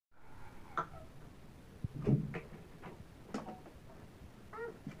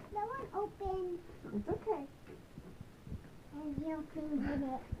It's okay.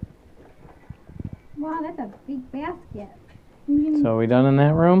 Wow, that's a big basket. So are we done in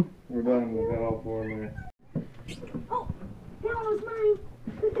that room? We're done. We got all 4 in there. Oh, that one was mine.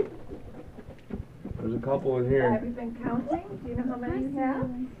 There's a couple in here. Have you been counting? Do you know how many you have?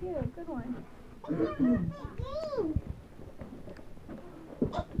 Good one.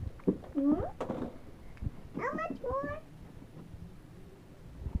 How much more?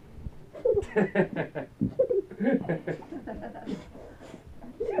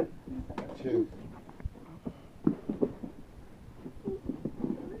 2.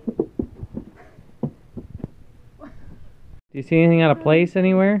 Do you see anything out of place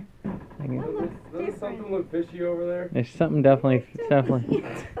anywhere? Doesn't something look fishy over there? There's something definitely. It's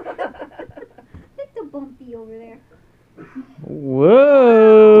a bumpy over there. Whoa!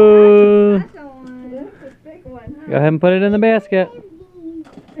 That's a one. That's a big one, huh? Go ahead and put it in the basket.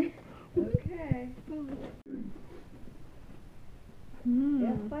 Okay.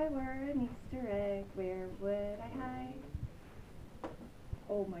 If I were an Easter egg, where would I hide?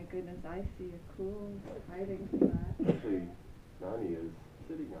 Oh my goodness, I see a cool hiding spot. Actually, Nani is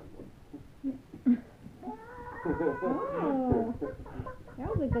sitting on one. Oh. That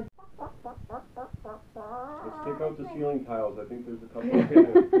was a good. Let's take out the ceiling tiles. I think there's a couple of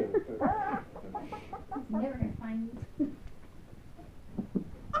Never gonna find you.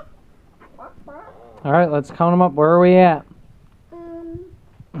 All right, let's count them up. Where are we at?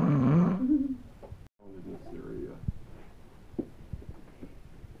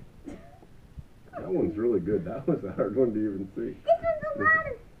 That one's really good. That was a hard one to even see. This is a lot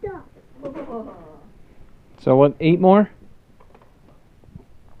of stuff. So what? 8 more?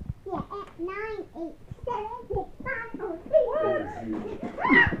 Yeah, at 9, 8, 7, 6, 5, 4, 3, 2.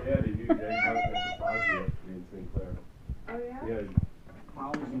 Yeah, they do egg hunt at the Fazio in St. Clair. Oh yeah? Yeah,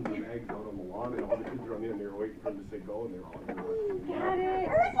 thousands of eggs out on the lawn, and all the kids run in, and they're waiting for them to say go, and they're all going to Got it.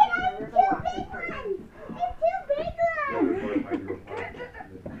 Look at all the 2 big ones. And 2 big ones.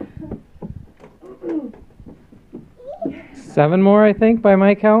 7 more, I think, by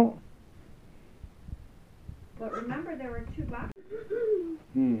my count. But remember, there were 2 boxes.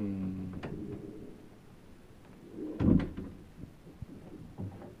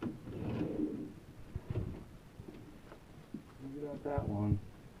 Maybe not that one.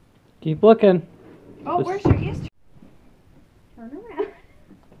 Keep looking. Oh, Just- where's your Easter? Turn around.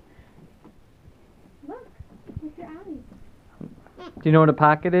 Look, with your eyes. Do you know what a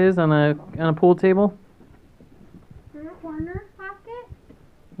pocket is on a pool table? Corner pocket.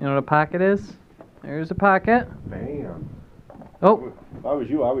 You know what a pocket is? There's a pocket. Bam. Oh, If I was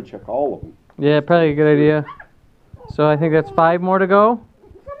you, I would check all of them. yeah, probably a good idea. So I think that's 5 more to go.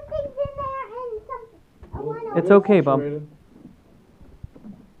 Something's in there and one It's okay, Bub.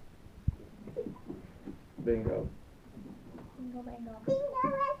 Bingo.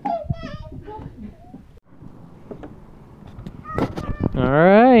 All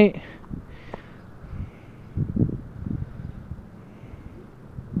right.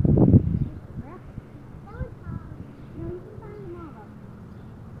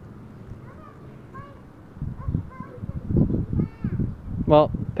 Well,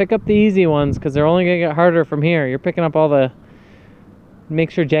 pick up the easy ones because they're only going to get harder from here. You're picking up all the...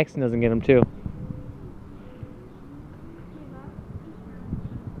 Make sure Jackson doesn't get them too.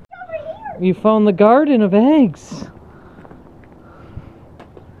 You found the garden of eggs.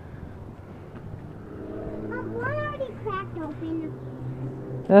 One already cracked open.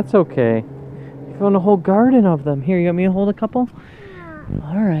 That's okay. You found a whole garden of them. Here, you want me to hold a couple?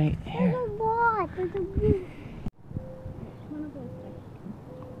 All right. Here. There's a lot. There's a big.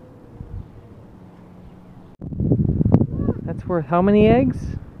 That's worth how many eggs?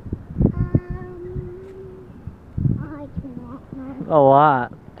 I cannot know. A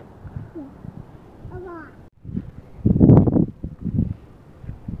lot. A lot.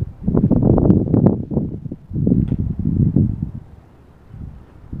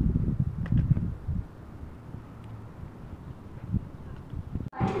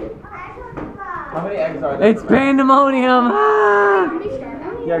 How many eggs are there? It's pandemonium! Ah!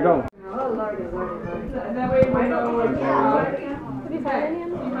 Yeah, go. That way we know what Have you found any of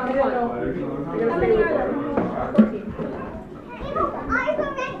them? How many are there? 14. I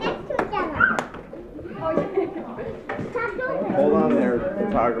put right next to each other. Hold on there,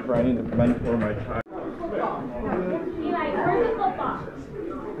 photographer. I need to mentor my child. Eli, where's the football?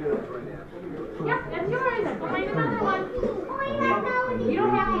 Yep, that's yours. Find another one. You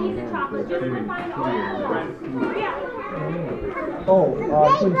don't have to eat the chocolate. Just find all the others. Yeah. Oh,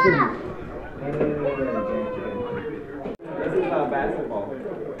 Twin Cities. This is basketball.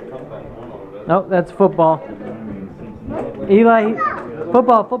 Nope, that's football. Eli,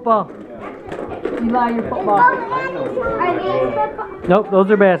 football. Eli, your football. Are these football? Nope, those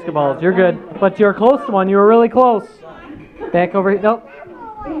are basketballs. You're good. But you're close to one. You were really close. Back over here. Nope.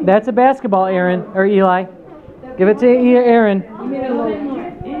 That's a basketball, Aaron. Or Eli. Give it to Aaron.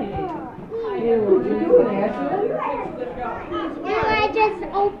 I just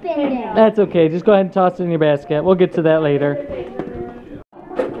opened it. That's okay. Just go ahead and toss it in your basket. We'll get to that later.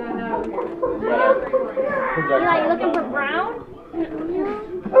 Eli, you looking for brown?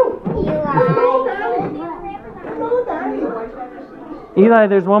 Eli,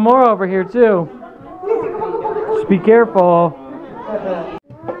 there's one more over here, too. Just be careful.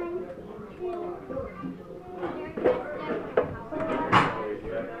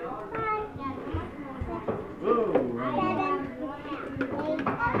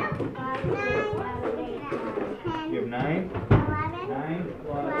 You have 9? 9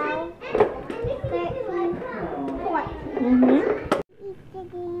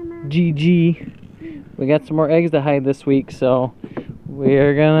 GG. We got some more eggs to hide this week, so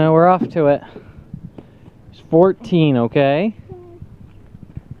we're off to it. It's 14, okay?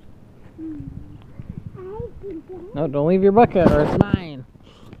 No, don't leave your bucket or it's mine.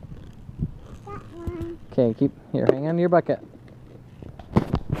 Okay, hang on to your bucket.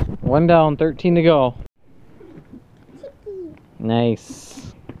 1 down, 13 to go.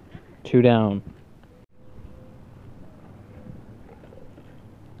 Nice. 2 down.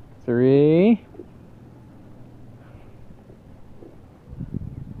 3.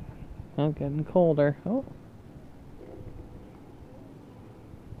 Oh, getting colder. Oh.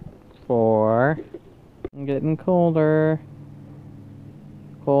 4. I'm getting colder.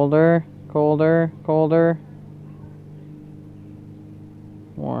 Colder.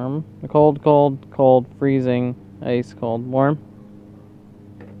 Warm. Cold, freezing, ice cold, warm.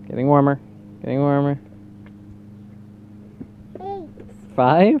 Getting warmer.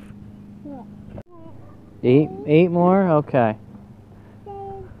 5? 8 more? Okay.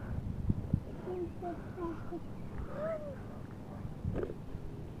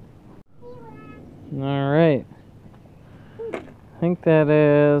 Alright. I think that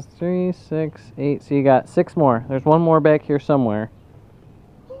is 3, 6, 8. So you got 6 more. There's one more back here somewhere.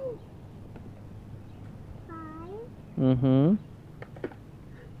 5.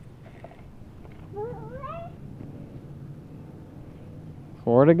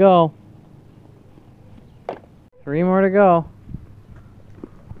 4 to go. 3 more to go.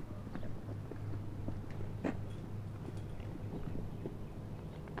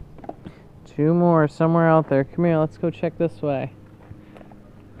 Two more somewhere out there. Come here, let's go check this way.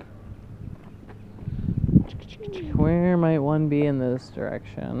 Where might one be in this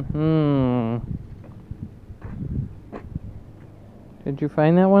direction? Did you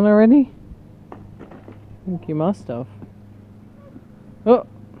find that one already? I think you must have. Oh!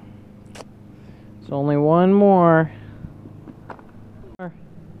 There's only one more.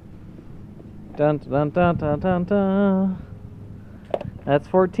 Dun dun dun dun dun dun. That's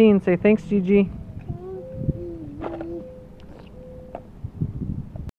 14. Say thanks, Gigi.